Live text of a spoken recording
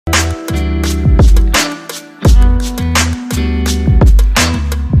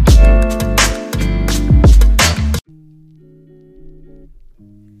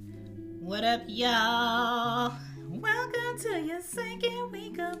second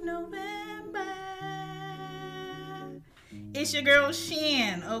week of November. It's your girl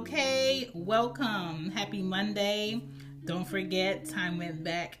Shan, okay? Welcome. Happy Monday. Don't forget, time went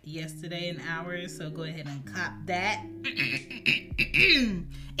back yesterday in hours, so go ahead and cop that.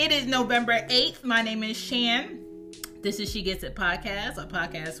 It is November 8th. My name is Shan. This is She Gets It Podcast, a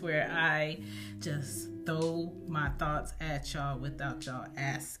podcast where I just throw my thoughts at y'all without y'all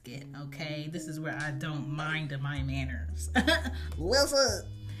asking, okay? This is where I don't mind my manners. What's up?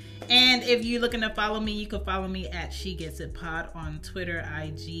 And if you're looking to follow me, you can follow me at She Gets It Pod on Twitter,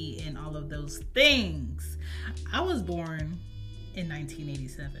 IG, and all of those things. I was born in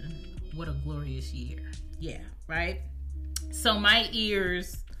 1987. What a glorious year. Yeah, right? So my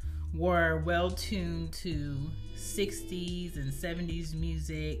ears were well tuned to 60s and 70s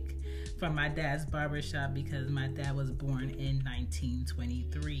music from my dad's barbershop because my dad was born in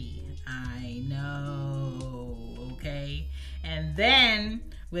 1923. I know, okay? And then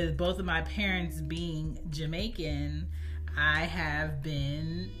with both of my parents being Jamaican, I have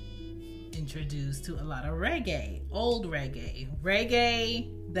been introduced to a lot of reggae, old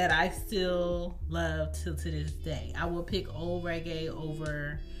reggae that I still love till to this day. I will pick old reggae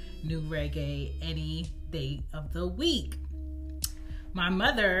over new reggae any day of the week. My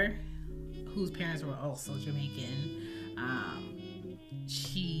mother, whose parents were also Jamaican,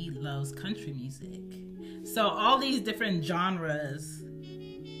 she loves country music. So all these different genres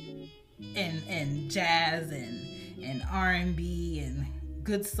and jazz and R&B and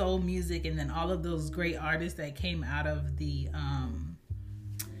good soul music, and then all of those great artists that came out of the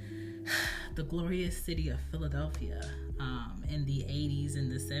glorious city of Philadelphia in the 80s and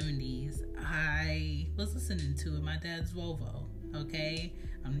the 70s, I was listening to in my dad's Volvo, okay?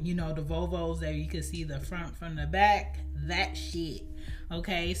 You know, the Volvos that you can see the front from the back, that shit,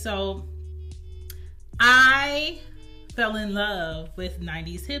 okay? So I fell in love with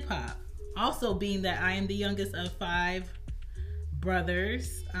 90s hip-hop. Also, being that I am the youngest of 5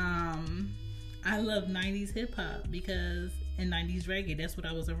 brothers, I love 90s hip-hop because in 90s reggae, that's what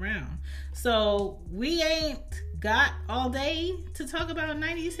I was around. So we ain't got all day to talk about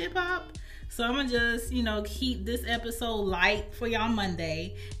 90s hip-hop. So I'm gonna just, keep this episode light for y'all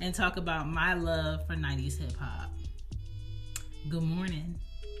Monday and talk about my love for 90s hip-hop. Good morning.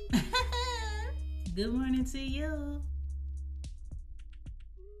 Good morning to you.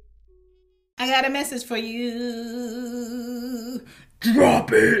 I got a message for you.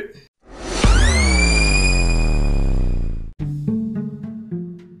 Drop it.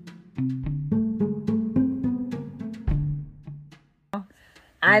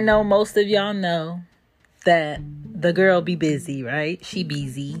 I know most of y'all know that the girl be busy, right? She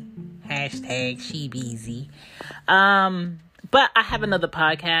busy. Hashtag she busy. But I have another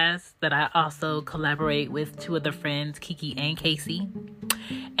podcast that I also collaborate with 2 other friends, Kiki and Casey.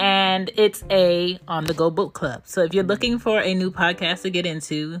 And it's a on-the-go book club. So if you're looking for a new podcast to get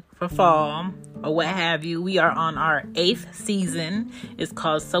into for fall or what have you, we are on our 8th season. It's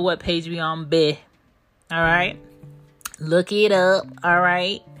called So What Page We On Be. All right? Look it up. All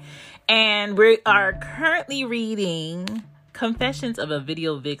right? And we are currently reading Confessions of a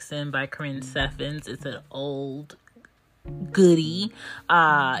Video Vixen by Corinne Steffens. It's an old goodie,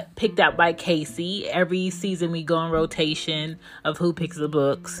 picked out by Casey. Every season we go on rotation of who picks the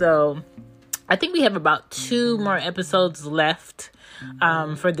book. So I think we have about 2 more episodes left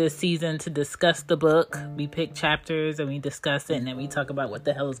for this season to discuss the book. We pick chapters and we discuss it, and then we talk about what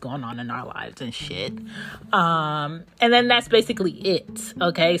the hell is going on in our lives and shit. And then that's basically it.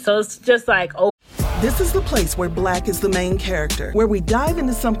 Okay, so it's just like, This is the place where Black is the main character, where we dive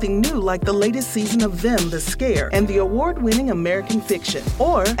into something new like the latest season of Them, The Scare, and the award-winning American Fiction.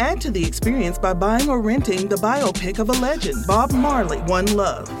 Or add to the experience by buying or renting the biopic of a legend, Bob Marley, One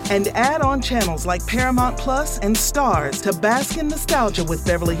Love. And add on channels like Paramount Plus and Stars to bask in nostalgia with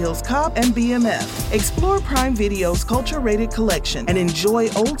Beverly Hills Cop and BMF. Explore Prime Video's culture-rated collection and enjoy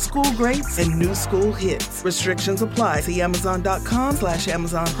old school greats and new school hits. Restrictions apply. See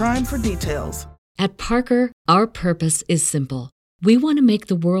Amazon.com/Amazon Prime for details. At Parker, our purpose is simple. We want to make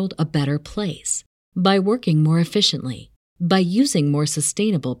the world a better place by working more efficiently, by using more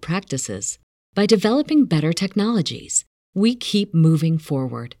sustainable practices, by developing better technologies. We keep moving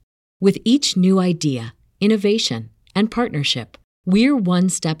forward. With each new idea, innovation, and partnership, we're one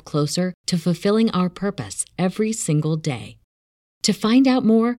step closer to fulfilling our purpose every single day. To find out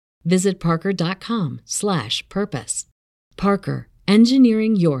more, visit parker.com/purpose. Parker,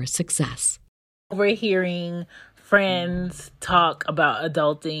 engineering your success. Overhearing friends talk about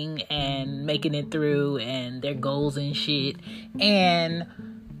adulting and making it through and their goals and shit. And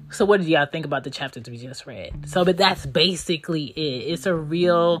So what did y'all think about the chapters we just read? So, but that's basically it. It's a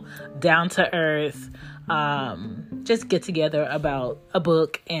real down-to-earth, just get together about a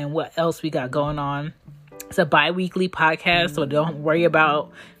book and what else we got going on. It's a bi-weekly podcast, so don't worry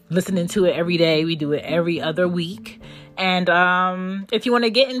about listening to it every day. We do it every other week. And if you want to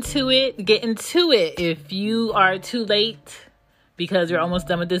get into it. If you are too late because you're almost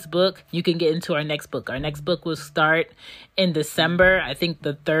done with this book, you can get into our next book. Our next book will start in December. I think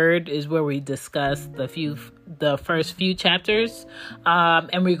the 3rd is where we discuss the first few chapters.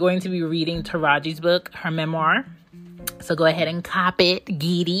 And we're going to be reading Taraji's book, her memoir. So go ahead and cop it.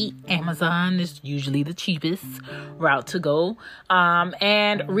 Get it. Amazon is usually the cheapest route to go.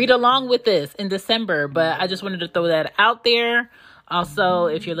 And read along with this in December. But I just wanted to throw that out there. Also,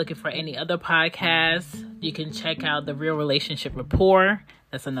 if you're looking for any other podcasts, you can check out The Real Relationship Rapport.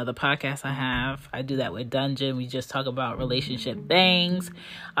 That's another podcast I have. I do that with Dungeon. We just talk about relationship things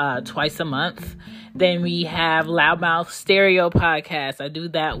twice a month. Then we have Loudmouth Stereo Podcast. I do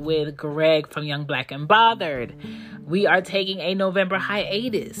that with Greg from Young Black and Bothered. We are taking a November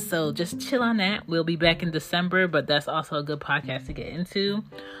hiatus, so just chill on that. We'll be back in December, but that's also a good podcast to get into.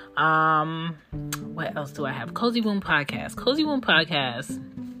 What else do I have? Cozy Womb Podcast. Cozy Womb Podcast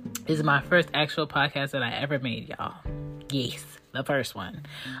is my first actual podcast that I ever made, y'all. Yes, the first one.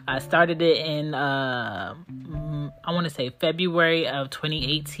 I started it in, I want to say February of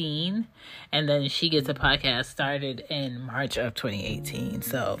 2018. And then She Gets a Podcast started in March of 2018.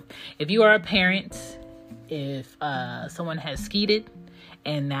 So if you are a parent, if someone has skeeted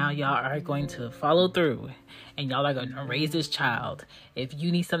and now y'all are going to follow through and y'all are going to raise this child, if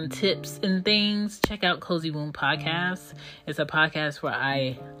you need some tips and things, check out Cozy Womb Podcast. It's a podcast where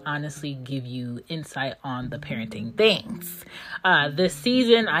I honestly give you insight on the parenting things. This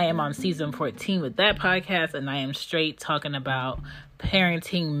season, I am on season 14 with that podcast, and I am straight talking about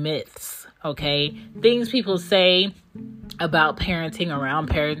parenting myths, okay? Things people say about parenting, around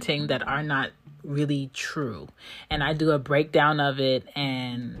parenting, that are not really true. And I do a breakdown of it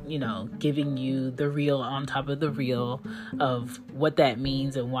and, giving you the real on top of the real of what that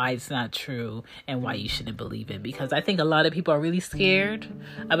means and why it's not true and why you shouldn't believe it. Because I think a lot of people are really scared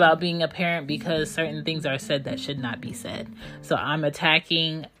about being a parent because certain things are said that should not be said. So I'm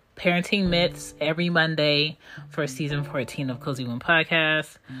attacking parenting myths every Monday for season 14 of Cozy Womb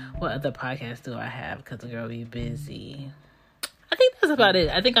Podcast. What other podcasts do I have? Because girl, be busy. I think that's about it.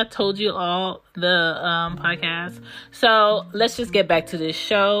 I think I told you all the podcast. So let's just get back to this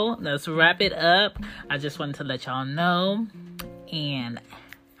show. Let's wrap it up. I just wanted to let y'all know. And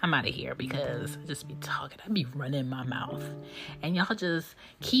I'm out of here because I just be talking. I be running my mouth. And y'all just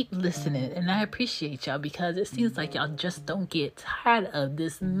keep listening. And I appreciate y'all because it seems like y'all just don't get tired of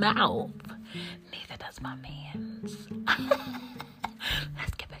this mouth. Neither does my man's.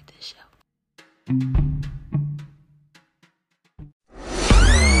 Let's get back to the show.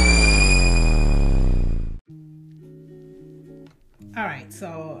 All right,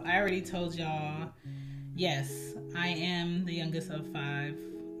 so I already told y'all, yes, I am the youngest of 5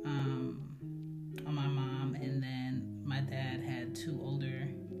 on my mom, and then my dad had 2 older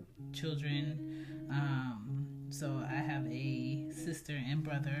children. So I have a sister and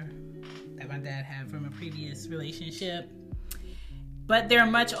brother that my dad had from a previous relationship, but they're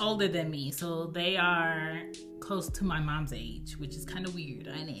much older than me, so they are close to my mom's age, which is kind of weird.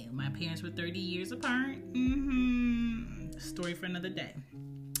 I know my parents were 30 years apart. Story for another day.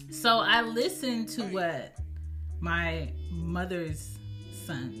 So I listened to what my mother's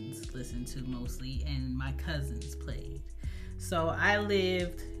sons listened to mostly, and my cousins played. So I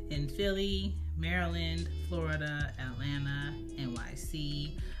lived in Philly, Maryland, Florida, Atlanta,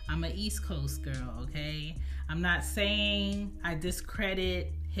 NYC. I'm an East Coast girl, okay? I'm not saying I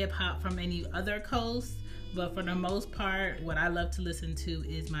discredit hip hop from any other coast, but for the most part, what I love to listen to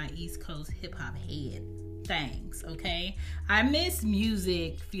is my East Coast hip hop head things, okay? I miss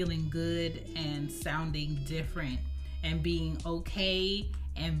music feeling good and sounding different and being okay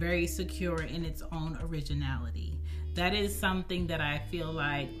and very secure in its own originality. That is something that I feel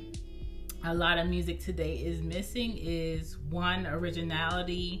like a lot of music today is missing. Is 1,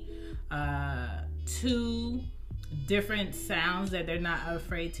 originality, 2, different sounds that they're not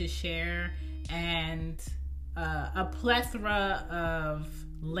afraid to share, and a plethora of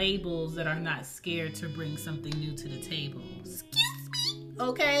labels that are not scared to bring something new to the table. Excuse me,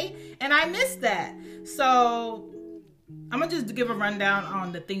 okay? And I miss that. So I'm gonna just give a rundown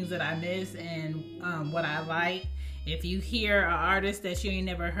on the things that I miss and what I like. If you hear an artist that you ain't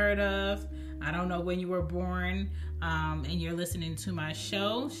never heard of, I don't know when you were born, and you're listening to my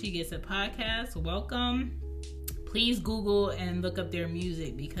show, She Gets a Podcast, welcome. please Google and look up their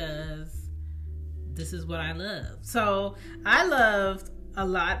music, because this is what I love. So I loved a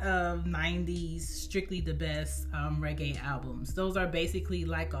lot of 90s Strictly the Best reggae albums. Those are basically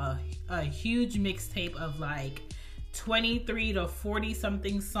like a huge mixtape of like 23 to 40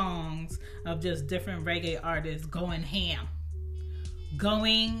 something songs of just different reggae artists going ham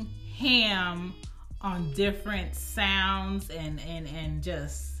on different sounds and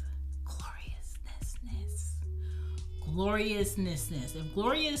just gloriousness. If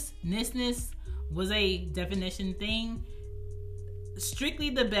gloriousness was a definition thing, Strictly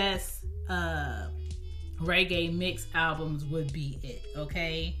the Best reggae mix albums would be it,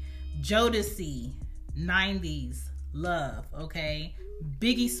 okay? Jodeci, 90s love, okay?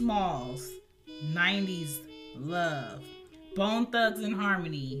 Biggie Smalls, 90s love. Bone Thugs and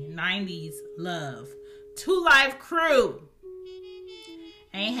Harmony, 90s love. Two Live Crew,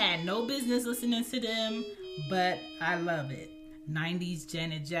 ain't had no business listening to them, but I love it. 90s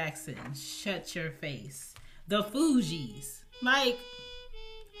Janet Jackson, Shut Your Face. The Fugees, like,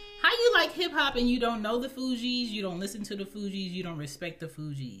 how you like hip hop and you don't know the Fugees, you don't listen to the Fugees, you don't respect the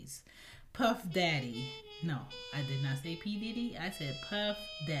Fugees. Puff Daddy, no, I did not say P. Diddy, I said Puff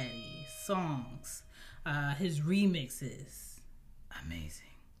Daddy. Songs, his remixes, amazing.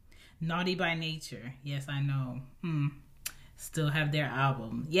 Naughty by Nature, yes, I know. Still have their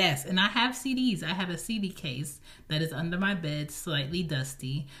album. Yes, and I have CDs. I have a CD case that is under my bed, slightly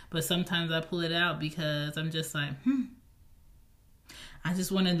dusty, but sometimes I pull it out because I'm just like, I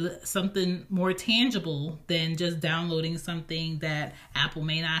just wanted something more tangible than just downloading something that Apple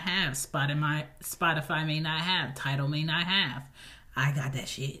may not have, Spotify may not have, Tidal may not have. I got that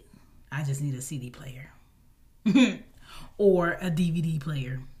shit. I just need a CD player or a DVD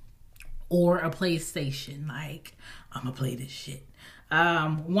player or a PlayStation. Like, I'm gonna play this shit.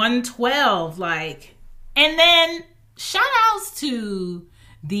 112, like, and then shout outs to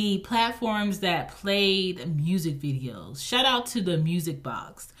the platforms that played music videos. Shout out to the Music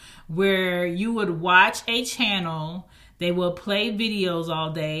Box, where you would watch a channel, they will play videos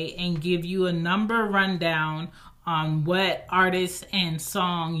all day and give you a number rundown on what artist and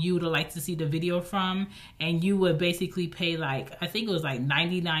song you would like to see the video from, and you would basically pay like, I think it was like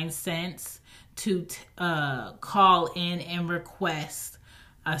 99 cents to call in and request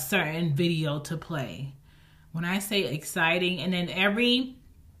a certain video to play. When I say exciting, and then every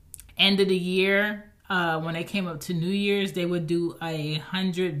end of the year, when it came up to New Year's, they would do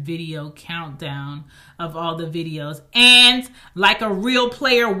 100 video countdown of all the videos. And like a real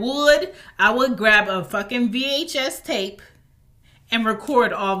player would, I would grab a fucking VHS tape and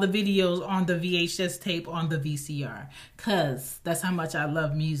record all the videos on the VHS tape on the VCR. Because that's how much I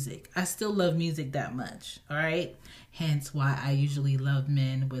love music. I still love music that much, all right? Hence why I usually love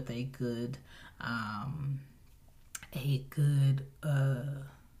men with a good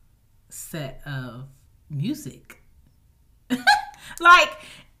set of music. Like,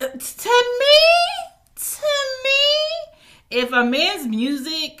 to me, if a man's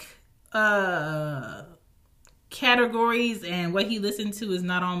music categories and what he listened to is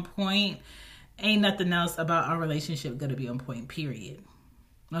not on point, ain't nothing else about our relationship gonna be on point, period.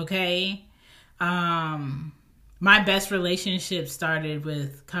 Okay? My best relationship started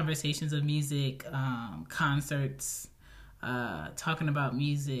with conversations of music, concerts, talking about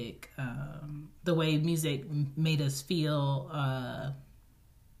music, the way music made us feel.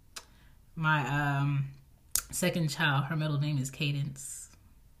 My second child, her middle name is Cadence.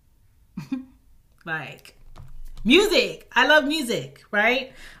 Like, music. I love music,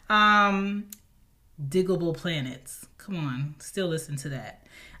 right? Diggable Planets. Come on, still listen to that.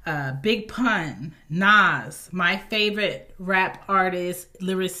 Big Pun, Nas, my favorite rap artist,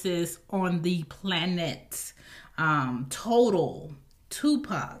 lyricist on the planet. Total,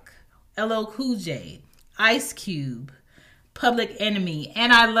 Tupac, LL Cool J, Ice Cube, Public Enemy.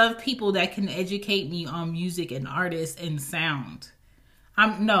 And I love people that can educate me on music and artists and sound.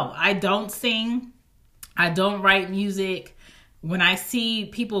 I don't sing. I don't write music. When I see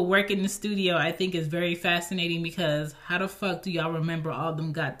people work in the studio, I think it's very fascinating, because how the fuck do y'all remember all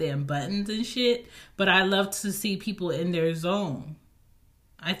them goddamn buttons and shit? But I love to see people in their zone.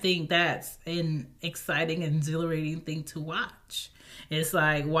 I think that's an exciting and exhilarating thing to watch. It's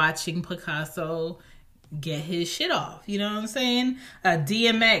like watching Picasso get his shit off. You know what I'm saying?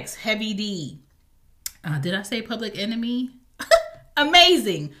 DMX, Heavy D. Did I say Public Enemy?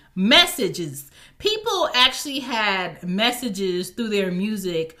 Amazing. Messages. People actually had messages through their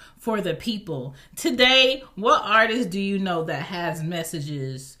music for the people. Today, what artist do you know that has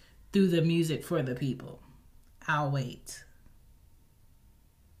messages through the music for the people? I'll wait.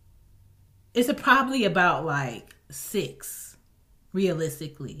 It's probably about like 6,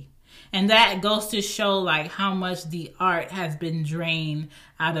 realistically. And that goes to show like how much the art has been drained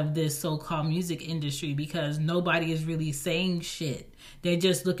out of this so-called music industry, because nobody is really saying shit. They're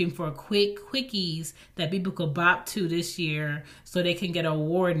just looking for quickies that people could bop to this year so they can get an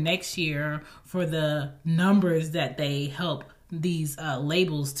award next year for the numbers that they help these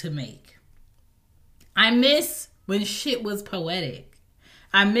labels to make. I miss when shit was poetic.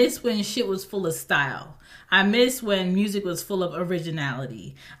 I miss when shit was full of style. I miss when music was full of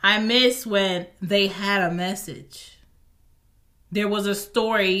originality. I miss when they had a message. There was a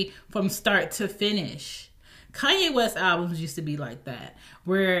story from start to finish. Kanye West albums used to be like that,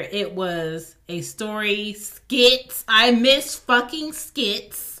 where it was a story, skits. I miss fucking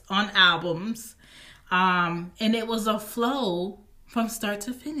skits on albums. And it was a flow from start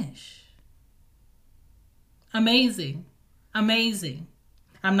to finish. Amazing. Amazing.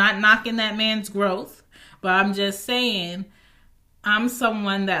 I'm not knocking that man's growth, but I'm just saying I'm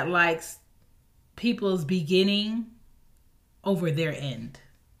someone that likes people's beginning over their end.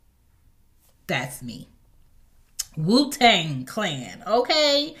 That's me. Wu-Tang Clan,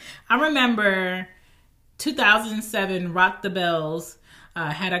 okay? I remember 2007, Rock the Bells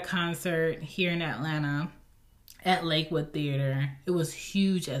had a concert here in Atlanta at Lakewood Theater. It was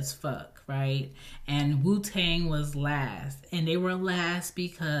huge as fuck, right? And Wu-Tang was last. And they were last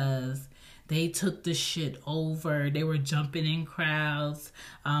because they took the shit over. They were jumping in crowds.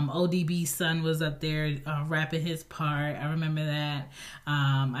 ODB's son was up there rapping his part. I remember that.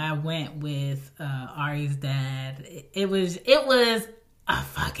 I went with Ari's dad. It was a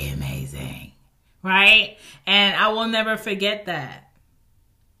fucking amazing, right? And I will never forget that.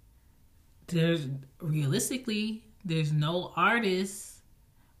 Realistically, there's no artist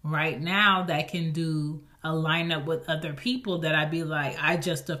right now that can do a lineup with other people that I'd be like, I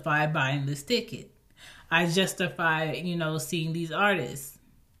justify buying this ticket. I justify, seeing these artists.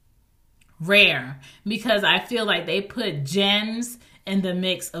 Rare. Because I feel like they put gems in the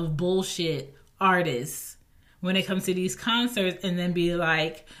mix of bullshit artists when it comes to these concerts, and then be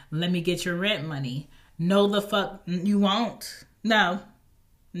like, let me get your rent money. No, the fuck you won't. No.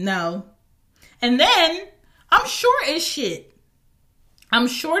 And then I'm short as shit. And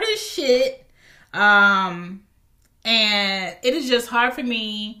it is just hard for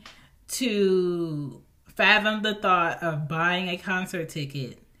me to fathom the thought of buying a concert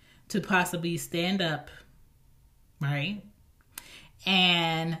ticket to possibly stand up, right?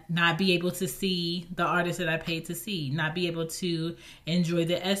 And not be able to see the artist that I paid to see. Not be able to enjoy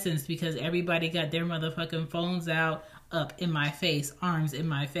the essence because everybody got their motherfucking phones out, up in my face, arms in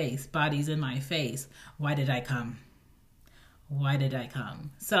my face, bodies in my face. Why did I come?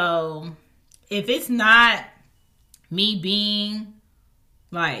 So if it's not me being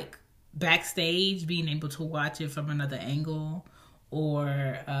like backstage, being able to watch it from another angle,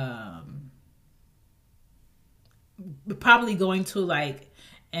 or probably going to like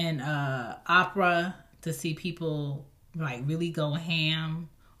an opera to see people like really go ham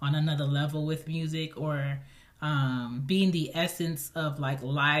on another level with music, or being the essence of like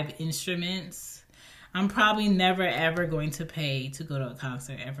live instruments, I'm probably never ever going to pay to go to a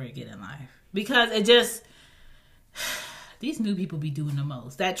concert ever again in life, because it just, these new people be doing the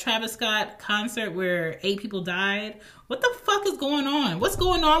most. That Travis Scott concert where 8 people died, what the fuck is going on? What's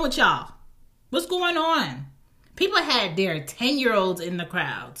going on with y'all? What's going on? People had their 10-year-olds in the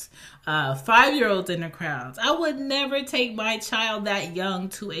crowds, 5-year-olds in the crowds. I would never take my child that young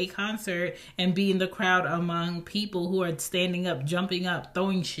to a concert and be in the crowd among people who are standing up, jumping up,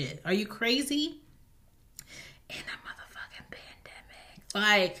 throwing shit. Are you crazy? In a motherfucking pandemic.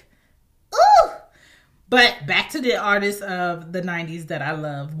 Like, ooh! But back to the artists of the 90s that I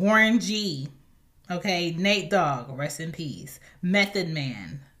love. Warren G. Okay, Nate Dogg, rest in peace. Method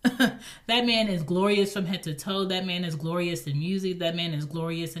Man. That man is glorious from head to toe. That man is glorious in music. That man is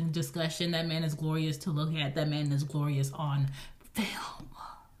glorious in discussion. That man is glorious to look at. That man is glorious on film.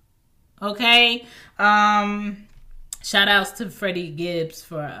 Okay? Shout outs to Freddie Gibbs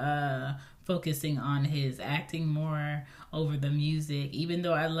for focusing on his acting more over the music. Even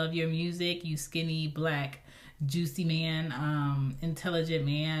though I love your music, you skinny, black, juicy man, intelligent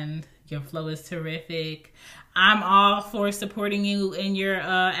man, your flow is terrific. I'm all for supporting you in your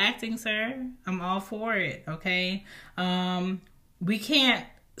acting, sir. I'm all for it, okay? We can't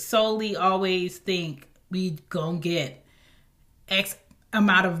solely always think we gonna get X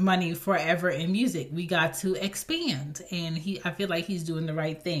amount of money forever in music. We got to expand, and I feel like he's doing the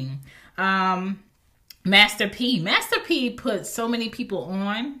right thing. Master P put so many people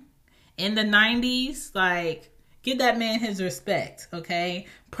on in the 90s. Like, give that man his respect, okay?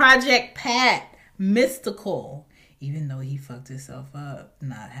 Project Pat, Mystical. even though he fucked himself up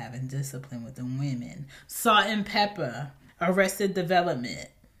not having discipline with the women. Salt and Pepper, Arrested Development.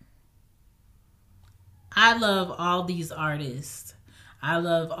 I love all these artists. I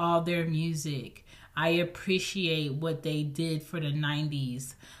love all their music. I appreciate what they did for the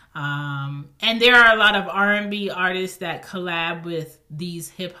 90s. And there are a lot of R&B artists that collab with these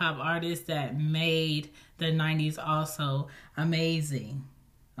hip-hop artists that made the 90s also amazing.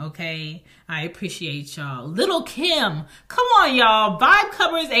 Okay? I appreciate y'all. Lil' Kim. Come on, y'all. Vibe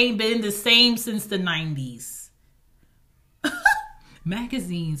covers ain't been the same since the 90s.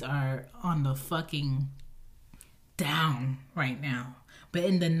 Magazines are on the fucking down right now. But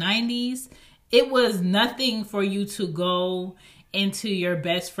in the 90s, it was nothing for you to go into your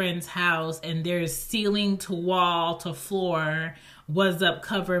best friend's house and there's ceiling to wall to floor was up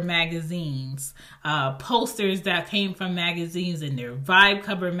cover magazines, posters that came from magazines and their vibe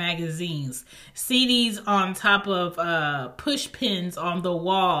cover magazines, CDs on top of push pins on the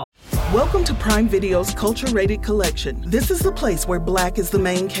wall. Welcome to Prime Video's Culture Rated Collection. This is the place where Black is the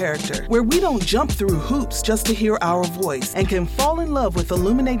main character, where we don't jump through hoops just to hear our voice and can fall in love with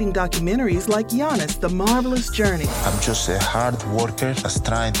illuminating documentaries like Giannis, The Marvelous Journey. I'm just a hard worker that's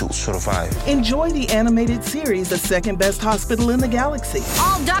trying to survive. Enjoy the animated series, The Second Best Hospital in the Galaxy.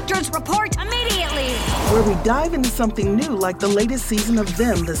 All doctors report immediately! Where we dive into something new like the latest season of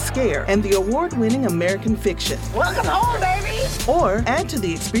Them, The Scare, and the award-winning American Fiction. Welcome home, baby! Or add to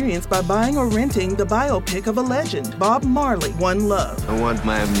the experience by buying or renting the biopic of a legend, Bob Marley, One Love. I want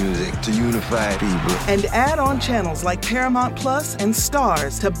my music to unify people. And add on channels like Paramount Plus and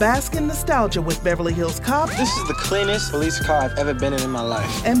Stars to bask in nostalgia with Beverly Hills Cop. This is the cleanest police car I've ever been in my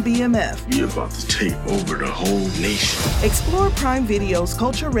life. And BMF. You're about to take over the whole nation. Explore Prime Video's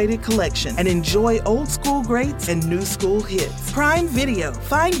culture-rated collection and enjoy old school greats and new school hits. Prime Video.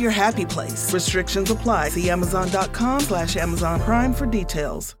 Find your happy place. Restrictions apply. See Amazon.com/Amazon Prime for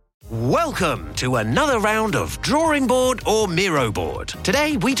details. Welcome to another round of Drawing Board or Miro Board.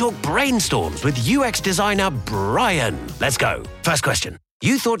 Today we talk brainstorms with UX designer Brian. Let's go. First question.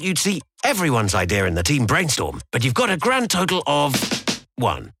 You thought you'd see everyone's idea in the team brainstorm, but you've got a grand total of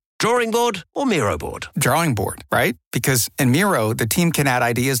 1. Drawing board or Miro board? Drawing board, right? Because in Miro, the team can add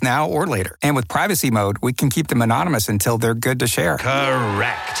ideas now or later. And with privacy mode, we can keep them anonymous until they're good to share.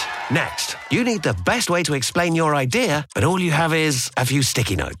 Correct. Next, you need the best way to explain your idea, but all you have is a few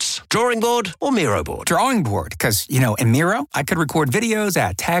sticky notes. Drawing board or Miro board? Drawing board, because, in Miro, I could record videos,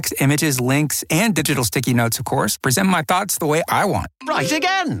 add text, images, links, and digital sticky notes, of course, present my thoughts the way I want. Right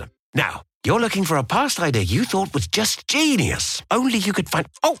again. Now, you're looking for a past idea you thought was just genius. Only you could find...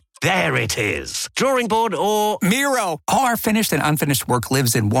 Oh, there it is. Drawing board or... Miro. All our finished and unfinished work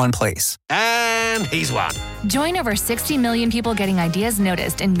lives in one place. And he's won. Join over 60 million people getting ideas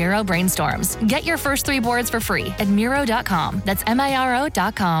noticed in Miro Brainstorms. Get your first 3 boards for free at Miro.com. That's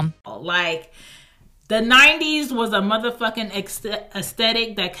Miro.com. Like, the 90s was a motherfucking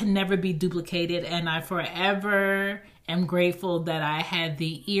aesthetic that can never be duplicated, and I forever am grateful that I had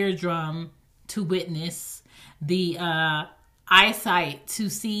the eardrum to witness, the eyesight to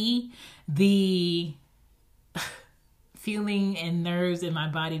see, the feeling and nerves in my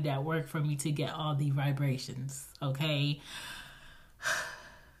body that work for me to get all the vibrations, okay?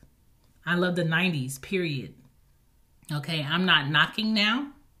 I love the 90s, period. Okay, I'm not knocking now,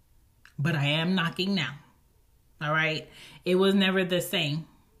 but I am knocking now, all right? It was never the same,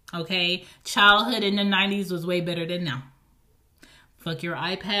 okay? Childhood in the 90s was way better than now. Fuck your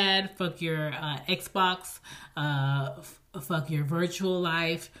iPad, fuck your Xbox, fuck your virtual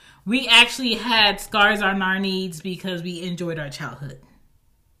life. We actually had scars on our knees because we enjoyed our childhood.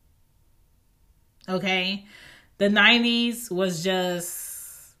 Okay? The 90s was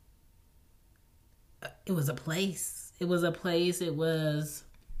just... It was a place. It was a place. It was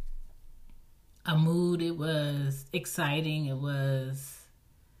a mood. It was exciting. It was...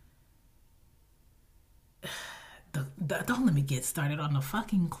 Don't let me get started on the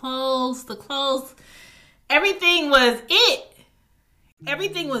fucking clothes. The clothes. Everything was it.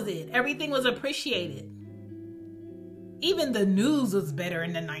 Everything was it. Everything was appreciated. Even the news was better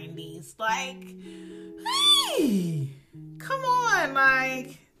in the 90s. Like, hey, come on.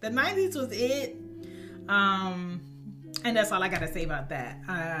 Like, the 90s was it. And that's all I gotta say about that.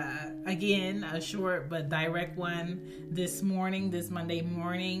 Again, a short but direct one this Monday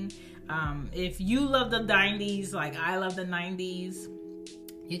morning. If you love the 90s like I love the 90s,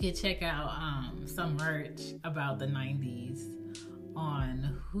 you can check out some merch about the 90s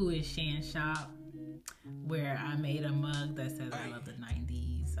on Who Is Shan Shop, where I made a mug that says I love the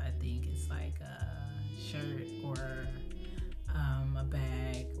 90s. I think it's like a shirt or a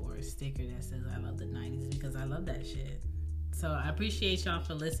bag or a sticker sticker that says I love the 90s because I love that shit. So I appreciate y'all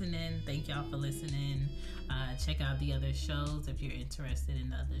for listening. Thank y'all for listening. Check out the other shows if you're interested in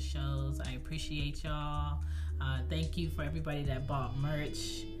the other shows. I appreciate y'all. Thank you for everybody that bought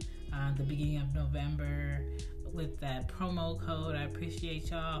merch the beginning of November with that promo code. I appreciate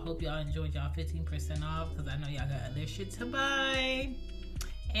y'all. Hope y'all enjoyed y'all 15% off because I know y'all got other shit to buy.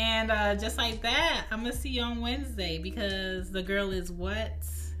 And just like that, I'm going to see you on Wednesday because the girl is what?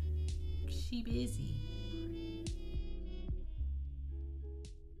 She busy.